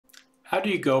How do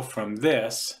you go from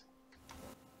this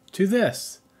to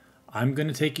this? I'm going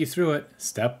to take you through it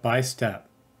step by step.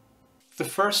 The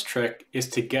first trick is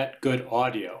to get good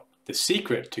audio. The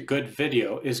secret to good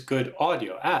video is good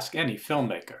audio. Ask any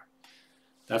filmmaker.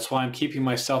 That's why I'm keeping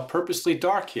myself purposely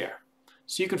dark here,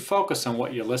 so you can focus on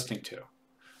what you're listening to.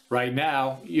 Right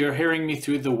now, you're hearing me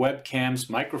through the webcam's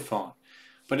microphone,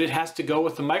 but it has to go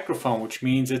with the microphone, which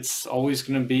means it's always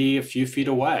going to be a few feet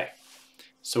away.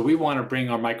 So we want to bring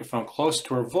our microphone close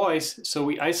to our voice so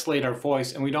we isolate our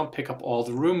voice and we don't pick up all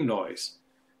the room noise.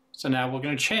 So now we're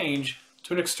going to change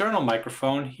to an external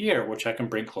microphone here, which I can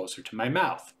bring closer to my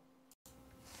mouth.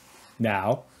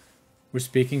 Now, we're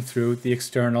speaking through the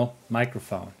external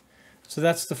microphone. So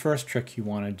that's the first trick you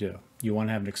want to do. You want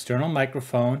to have an external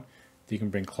microphone that you can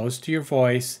bring close to your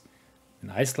voice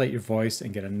and isolate your voice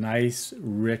and get a nice,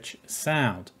 rich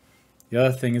sound. The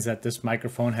other thing is that this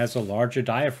microphone has a larger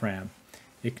diaphragm.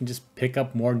 It can just pick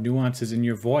up more nuances in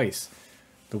your voice.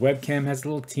 The webcam has a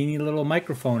little teeny little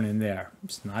microphone in there.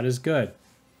 It's not as good.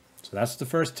 So that's the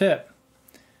first tip.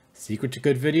 Secret to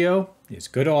good video is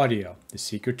good audio. The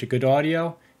secret to good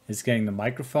audio is getting the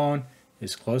microphone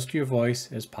as close to your voice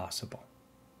as possible.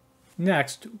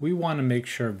 Next, we want to make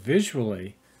sure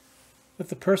visually that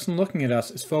the person looking at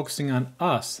us is focusing on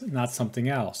us, not something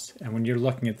else. And when you're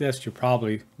looking at this, you're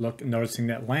probably noticing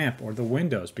that lamp or the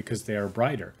windows because they are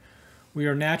brighter. We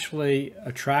are naturally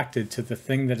attracted to the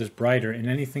thing that is brighter in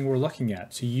anything we're looking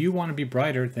at. So you want to be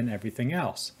brighter than everything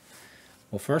else.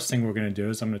 Well, first thing we're going to do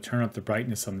is I'm going to turn up the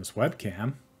brightness on this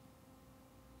webcam.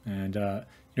 And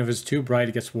if it's too bright,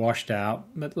 it gets washed out.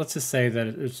 But let's just say that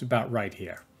it's about right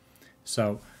here.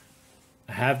 So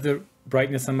I have the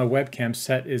brightness on my webcam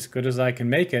set as good as I can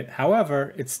make it.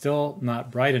 However, it's still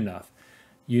not bright enough.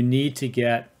 You need to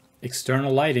get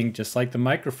external lighting, just like the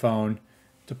microphone,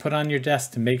 to put on your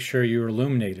desk to make sure you're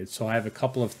illuminated. So I have a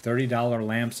couple of $30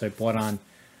 lamps I bought on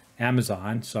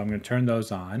Amazon. So I'm going to turn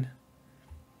those on.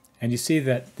 And you see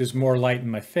that there's more light in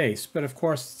my face. But of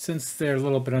course, since they're a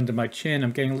little bit under my chin,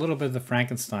 I'm getting a little bit of the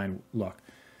Frankenstein look.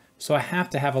 So I have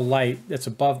to have a light that's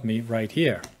above me right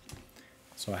here.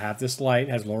 So I have this light,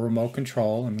 has a little remote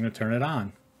control. I'm going to turn it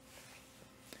on.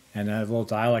 And I have a little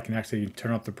dial. I can actually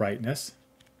turn up the brightness.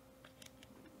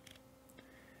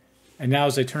 And now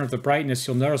as I turn up the brightness,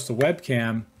 you'll notice the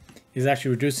webcam is actually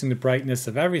reducing the brightness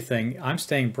of everything. I'm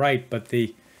staying bright, but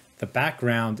the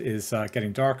background is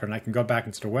getting darker. And I can go back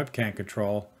into the webcam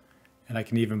control, and I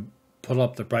can even pull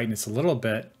up the brightness a little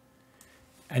bit.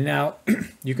 And now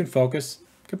you can focus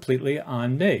completely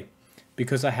on me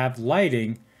because I have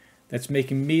lighting that's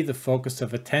making me the focus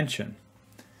of attention.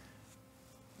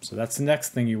 So that's the next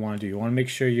thing you want to do. You want to make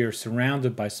sure you're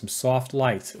surrounded by some soft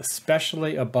lights,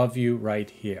 especially above you right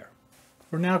here.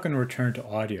 We're now going to return to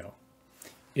audio.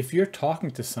 If you're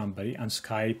talking to somebody on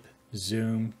Skype,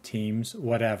 Zoom, Teams,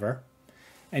 whatever,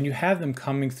 and you have them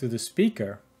coming through the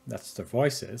speaker, that's their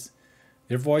voices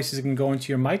can go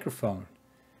into your microphone.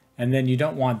 And then you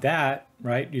don't want that,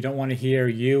 right? You don't want to hear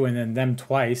you and then them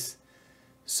twice.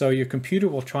 So your computer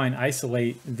will try and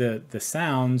isolate the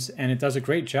sounds, and it does a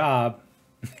great job,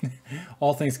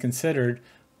 all things considered,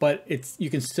 but you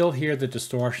can still hear the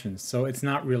distortions, so it's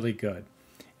not really good.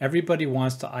 Everybody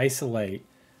wants to isolate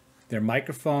their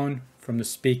microphone from the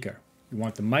speaker. You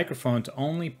want the microphone to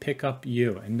only pick up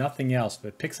you and nothing else. If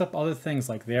it picks up other things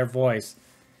like their voice,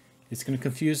 it's going to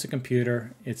confuse the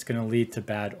computer. It's going to lead to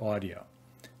bad audio.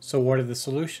 So what are the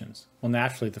solutions? Well,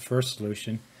 naturally, the first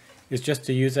solution is just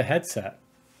to use a headset.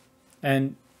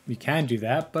 And you can do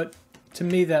that, but to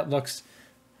me that looks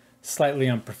slightly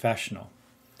unprofessional.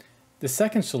 The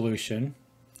second solution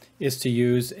is to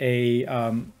use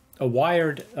a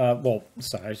wired,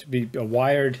 it should be a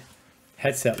wired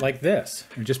headset like this.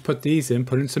 And just put these in,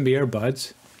 put in some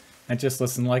earbuds, and just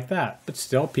listen like that. But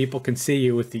still, people can see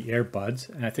you with the earbuds,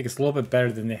 and I think it's a little bit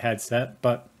better than the headset,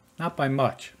 but not by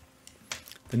much.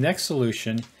 The next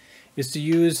solution is to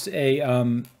use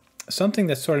a something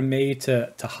that's sort of made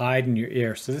to hide in your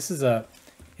ear. So this is a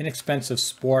inexpensive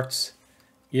sports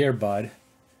earbud,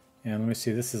 and let me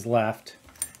see, this is left,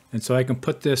 and so I can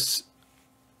put this,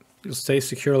 it'll stay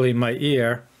securely in my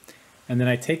ear, and then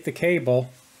I take the cable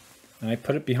and I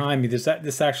put it behind me. This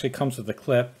actually comes with a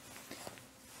clip,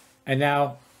 and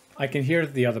now I can hear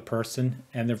the other person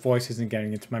and their voice isn't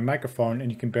getting into my microphone, and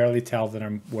you can barely tell that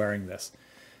I'm wearing this.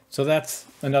 So that's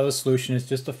another solution, is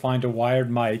just to find a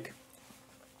wired mic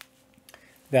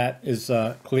that is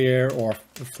clear or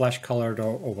flesh colored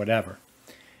or whatever.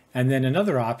 And then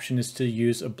another option is to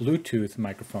use a Bluetooth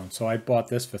microphone. So I bought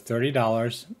this for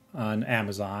 $30 on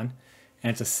Amazon,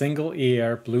 and it's a single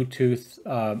ear Bluetooth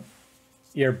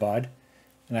earbud.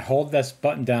 and I hold this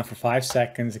button down for 5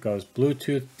 seconds. It goes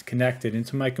Bluetooth connected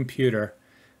into my computer,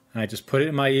 and I just put it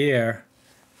in my ear.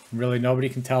 Really, nobody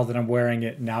can tell that I'm wearing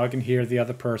it. Now I can hear the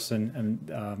other person,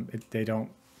 and they don't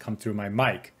come through my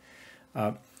mic.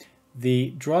 The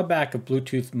drawback of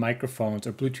Bluetooth microphones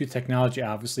or Bluetooth technology,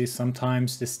 obviously,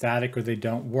 sometimes they're static or they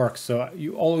don't work. So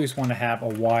you always want to have a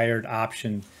wired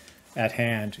option at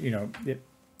hand,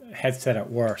 headset at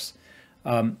worst.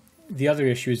 The other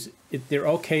issue is they're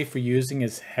okay for using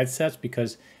as headsets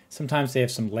because sometimes they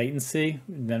have some latency.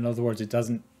 In other words,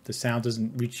 the sound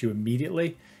doesn't reach you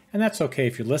immediately. And that's okay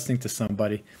if you're listening to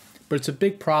somebody. But it's a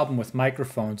big problem with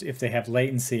microphones if they have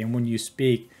latency, and when you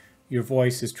speak, your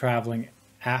voice is traveling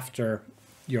after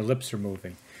your lips are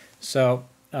moving. So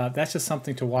that's just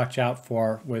something to watch out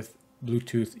for with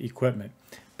Bluetooth equipment.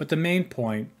 But the main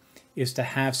point is to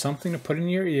have something to put in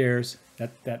your ears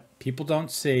that people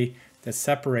don't see, that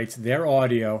separates their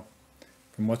audio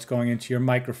from what's going into your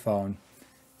microphone.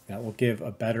 That will give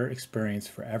a better experience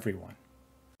for everyone.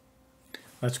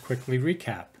 Let's quickly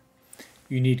recap.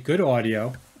 You need good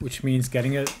audio, which means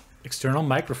getting an external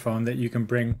microphone that you can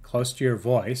bring close to your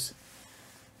voice.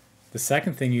 The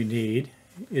second thing you need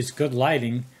is good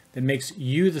lighting that makes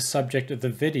you the subject of the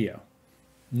video,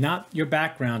 not your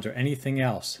background or anything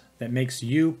else, that makes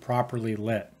you properly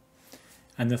lit.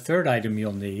 And the third item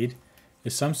you'll need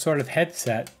is some sort of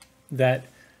headset that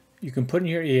you can put in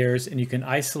your ears and you can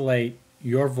isolate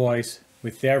your voice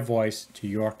with their voice to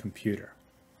your computer.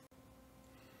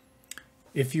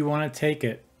 If you want to take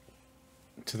it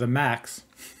to the max,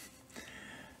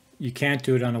 you can't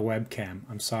do it on a webcam,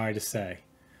 I'm sorry to say.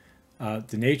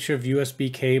 The nature of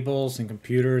USB cables and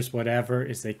computers, whatever,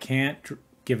 is they can't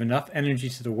give enough energy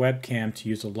to the webcam to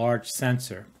use a large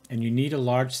sensor. And you need a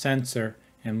large sensor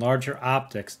and larger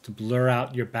optics to blur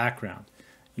out your background.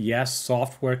 Yes,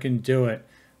 software can do it,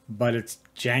 but it's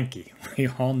janky. We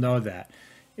all know that.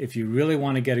 If you really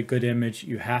want to get a good image,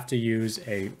 you have to use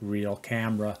a real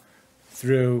camera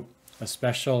through a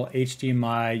special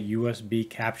HDMI USB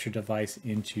capture device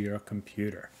into your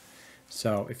computer.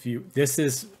 So this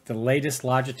is the latest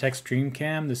Logitech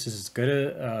StreamCam. This is as good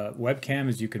a webcam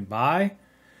as you can buy.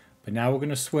 But now we're going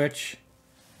to switch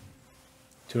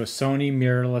to a Sony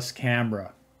mirrorless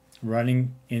camera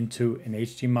running into an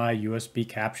HDMI USB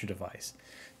capture device.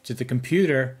 To the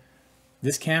computer,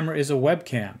 this camera is a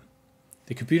webcam.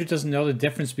 The computer doesn't know the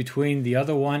difference between the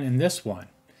other one and this one.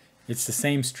 It's the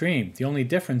same stream. The only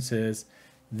difference is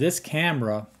this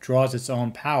camera draws its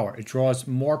own power. It draws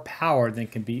more power than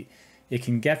it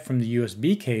can get from the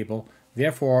USB cable.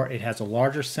 Therefore, it has a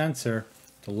larger sensor.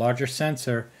 The larger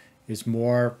sensor is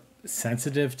more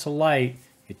sensitive to light.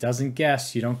 It doesn't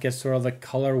guess. You don't get sort of the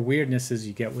color weirdnesses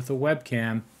you get with a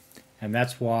webcam. And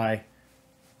that's why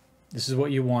this is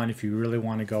what you want if you really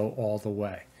want to go all the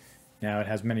way. Now, it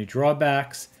has many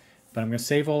drawbacks, but I'm going to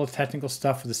save all the technical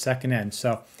stuff for the second end.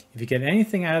 So if you get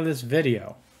anything out of this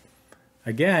video,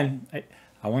 again,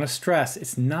 I want to stress,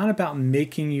 it's not about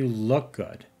making you look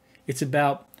good. It's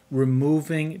about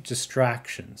removing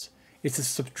distractions. It's a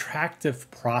subtractive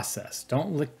process.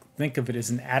 Don't think of it as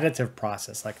an additive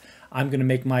process, like I'm going to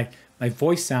make my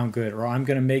voice sound good or I'm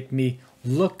going to make me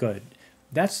look good.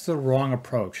 That's the wrong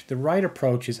approach. The right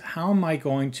approach is how am I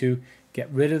going to get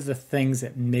rid of the things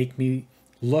that make me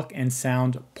look and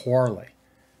sound poorly.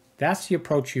 That's the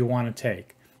approach you want to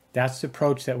take. That's the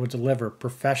approach that will deliver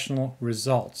professional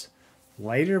results.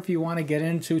 Later, if you want to get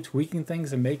into tweaking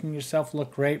things and making yourself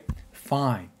look great,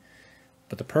 fine.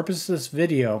 But the purpose of this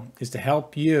video is to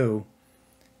help you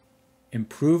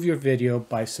improve your video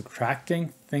by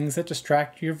subtracting things that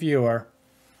distract your viewer,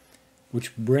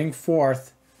 which bring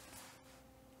forth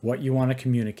what you want to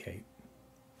communicate.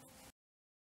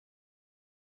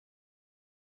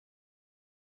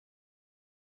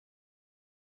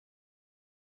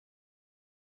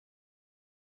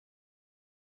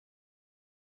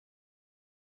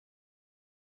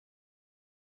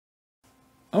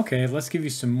 Okay, let's give you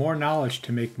some more knowledge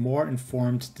to make more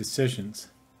informed decisions.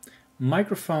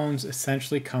 Microphones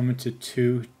essentially come into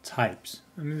two types.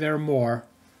 I mean, there are more,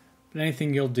 but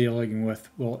anything you'll be dealing with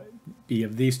will be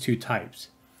of these two types.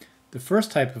 The first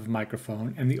type of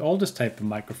microphone, and the oldest type of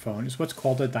microphone, is what's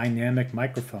called a dynamic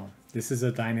microphone. This is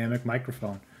a dynamic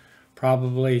microphone.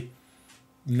 Probably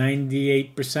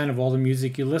 98% of all the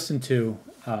music you listen to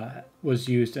was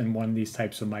used in one of these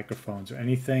types of microphones, or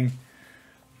anything.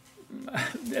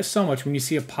 There's so much. When you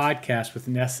see a podcast with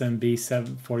an SMB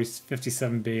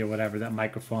 57B or whatever, that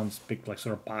microphone's big, like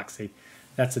sort of boxy,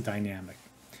 that's a dynamic.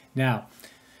 Now,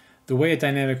 the way a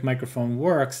dynamic microphone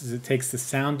works is it takes the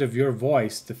sound of your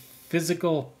voice, the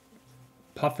physical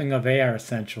puffing of air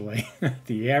essentially,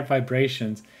 the air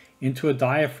vibrations, into a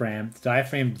diaphragm. The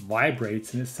diaphragm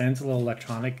vibrates and it sends a little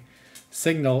electronic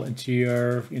signal into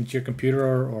your computer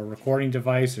or recording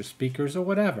device or speakers or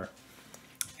whatever.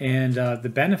 And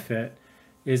the benefit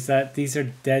is that these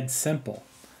are dead simple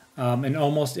and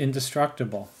almost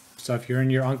indestructible. So if you're in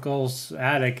your uncle's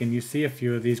attic and you see a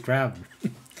few of these, grab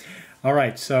them. All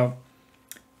right, so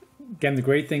again, the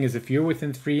great thing is if you're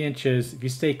within 3 inches, if you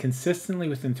stay consistently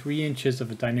within 3 inches of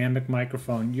a dynamic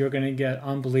microphone, you're going to get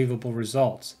unbelievable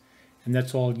results. And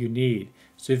that's all you need.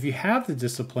 So if you have the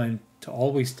discipline to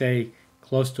always stay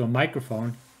close to a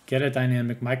microphone, get a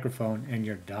dynamic microphone and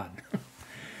you're done.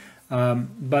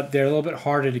 But they're a little bit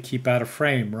harder to keep out of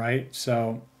frame, right?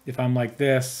 So if I'm like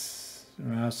this,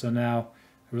 so now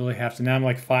I really have to, now I'm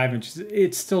like 5 inches,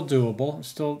 it's still doable,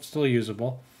 still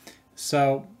usable.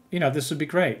 So, you know, this would be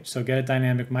great. So get a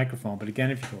dynamic microphone. But again,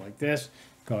 if you go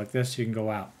like this, you can go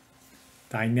out.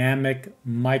 Dynamic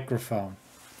microphone,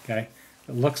 okay?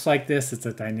 It looks like this, it's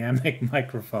a dynamic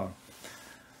microphone.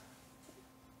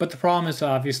 But the problem is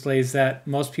obviously is that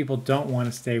most people don't want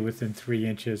to stay within 3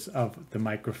 inches of the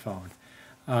microphone.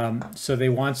 So they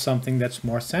want something that's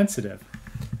more sensitive.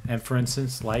 And for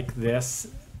instance, like this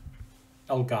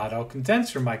Elgato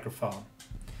condenser microphone.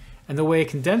 And the way a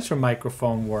condenser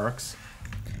microphone works,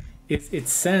 it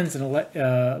sends an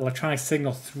electronic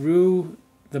signal through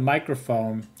the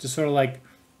microphone to sort of like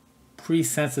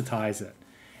pre-sensitize it.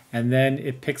 And then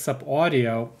it picks up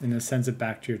audio and then sends it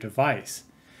back to your device.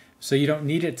 So you don't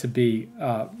need it to be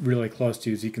really close to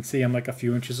you. As you can see, I'm like a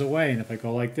few inches away, and if I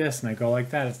go like this and I go like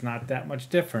that, it's not that much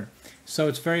different. So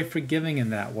it's very forgiving in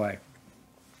that way.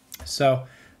 So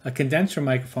a condenser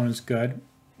microphone is good,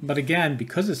 but again,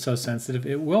 because it's so sensitive,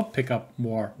 it will pick up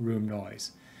more room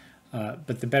noise.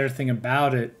 But the better thing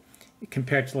about it,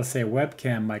 compared to, let's say, a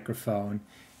webcam microphone,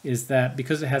 is that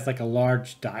because it has like a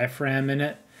large diaphragm in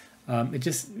it,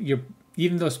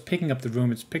 even though it's picking up the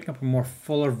room, it's picking up a more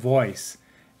fuller voice.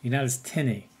 You're not as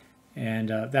tinny, and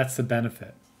that's the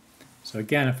benefit. So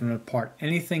again, if I'm going to impart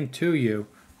anything to you,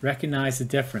 recognize the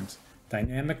difference.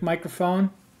 Dynamic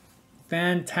microphone,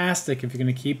 fantastic if you're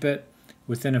going to keep it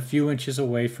within a few inches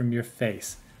away from your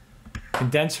face.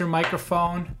 Condenser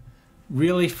microphone,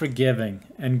 really forgiving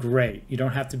and great. You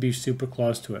don't have to be super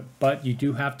close to it, but you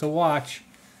do have to watch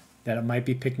that it might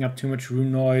be picking up too much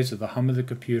room noise or the hum of the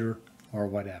computer or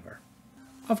whatever.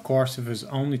 Of course, if there's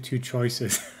only 2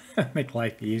 choices, make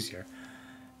life easier.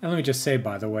 And let me just say,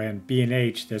 by the way, in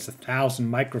B&H, there's 1,000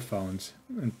 microphones,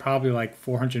 and probably like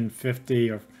 450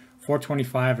 or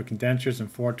 425 are condensers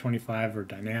and 425 are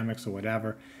dynamics or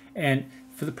whatever. And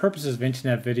for the purposes of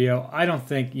internet video, I don't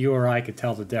think you or I could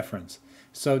tell the difference.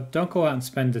 So don't go out and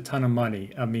spend a ton of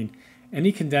money. I mean,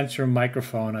 any condenser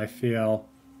microphone, I feel,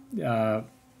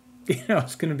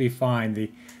 it's going to be fine.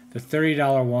 The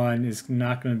 $30 one is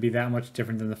not going to be that much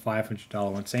different than the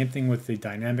 $500 one. Same thing with the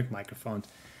dynamic microphones.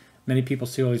 Many people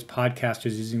see all these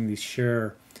podcasters using these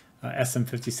Shure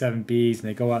SM57Bs, and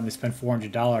they go out and they spend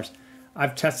 $400.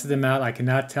 I've tested them out. I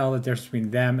cannot tell the difference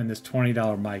between them and this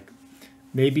 $20 mic.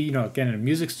 Maybe, again, in a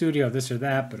music studio, this or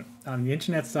that, but on the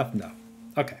internet stuff, no.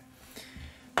 Okay.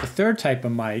 The third type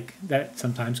of mic that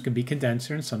sometimes can be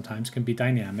condenser and sometimes can be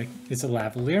dynamic is a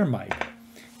lavalier mic.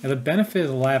 Now, the benefit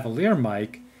of the lavalier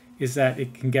mic is that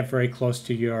it can get very close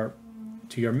to your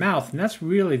mouth, and that's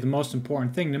really the most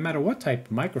important thing. No matter what type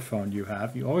of microphone you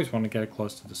have, you always want to get it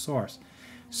close to the source.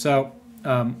 So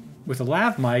with a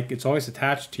lav mic, it's always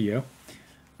attached to you.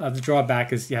 The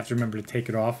drawback is you have to remember to take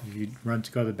it off. If you run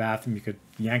to go to the bathroom, you could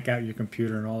yank out your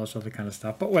computer and all this other kind of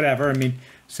stuff. But whatever, I mean,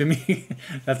 assuming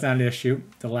that's not an issue,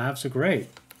 the lavs are great.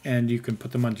 And you can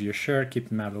put them under your shirt, keep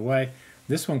them out of the way.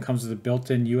 This one comes with a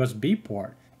built-in USB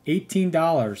port.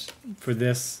 $18 for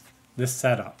this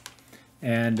setup.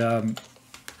 And,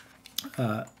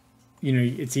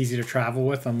 it's easy to travel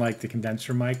with, unlike the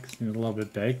condenser mic, it's a little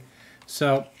bit big.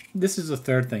 So this is the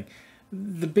third thing.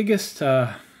 The biggest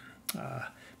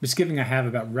misgiving I have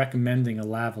about recommending a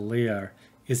lavalier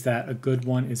is that a good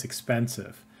one is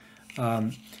expensive.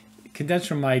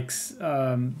 Condenser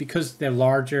mics, because they're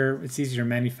larger, it's easier to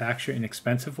manufacture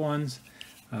inexpensive ones.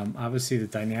 Obviously, the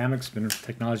dynamics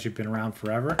technology has been around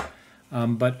forever,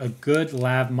 but a good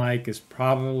lav mic is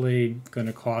probably going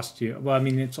to cost you. Well, I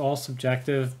mean, it's all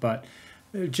subjective, but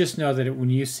just know that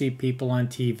when you see people on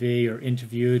TV or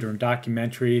interviewed or in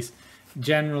documentaries,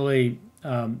 generally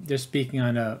they're speaking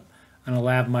on a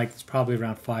lav mic that's probably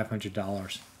around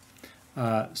 $500.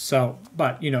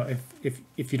 But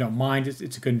if you don't mind,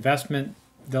 it's a good investment.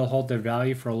 They'll hold their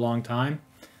value for a long time.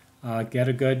 Get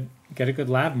a good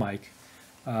lav mic.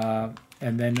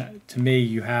 And then to me,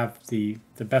 you have the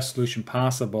best solution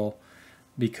possible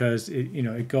because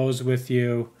it goes with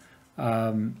you.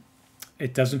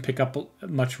 It doesn't pick up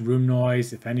much room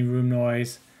noise, if any room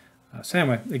noise. So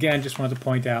anyway, again, just wanted to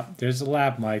point out there's a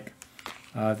lav mic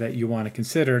that you want to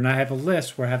consider. And I have a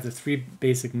list where I have the 3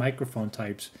 basic microphone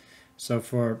types. So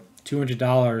for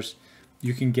 $200,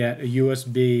 you can get a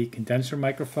USB condenser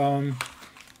microphone,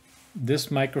 this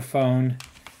microphone,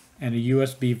 and a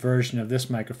USB version of this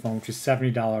microphone, which is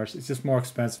 $70. It's just more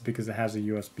expensive because it has a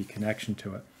USB connection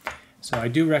to it. So I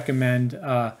do recommend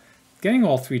getting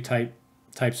all 3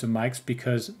 types of mics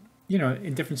because, you know,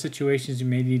 in different situations you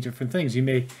may need different things. You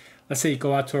may, let's say you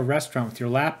go out to a restaurant with your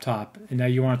laptop and now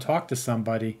you want to talk to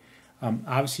somebody.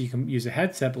 Obviously you can use a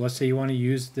headset, but let's say you want to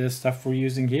use this stuff we're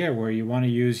using here where you want to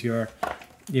use your,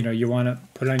 you know, you want to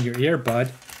put on your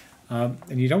earbud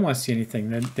and you don't want to see anything.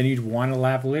 Then you'd want a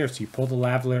lavalier. So you pull the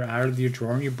lavalier out of your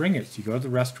drawer and you bring it. So you go to the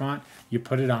restaurant, you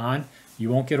put it on, you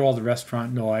won't get all the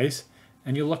restaurant noise,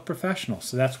 and you look professional.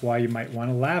 So that's why you might want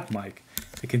a lav mic.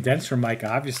 The condenser mic,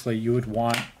 obviously, you would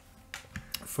want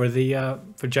for the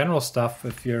for general stuff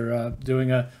if you're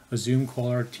doing a Zoom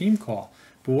call or a team call.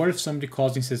 But what if somebody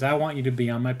calls and says, I want you to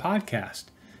be on my podcast?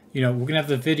 You know, we're going to have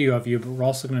the video of you, but we're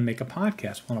also going to make a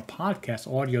podcast. Well, a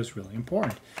podcast, audio is really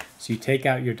important. So you take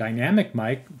out your dynamic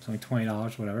mic, it's only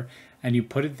 $20, whatever, and you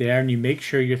put it there and you make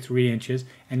sure you're 3 inches,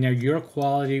 and now your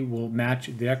quality will match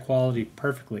their quality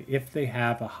perfectly if they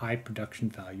have a high production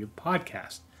value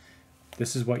podcast.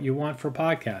 This is what you want for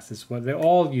podcasts. This is what they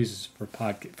all use for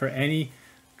podcast. For any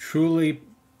truly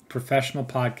professional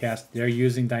podcast, they're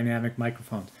using dynamic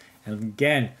microphones. And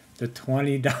again, the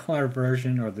 $20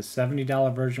 version or the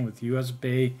 $70 version with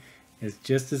USB is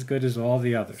just as good as all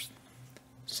the others.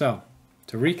 So,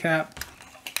 to recap,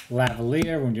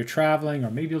 lavalier when you're traveling, or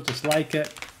maybe you'll just like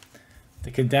it,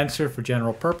 the condenser for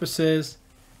general purposes,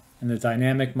 and the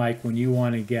dynamic mic when you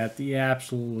want to get the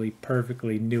absolutely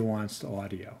perfectly nuanced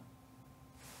audio.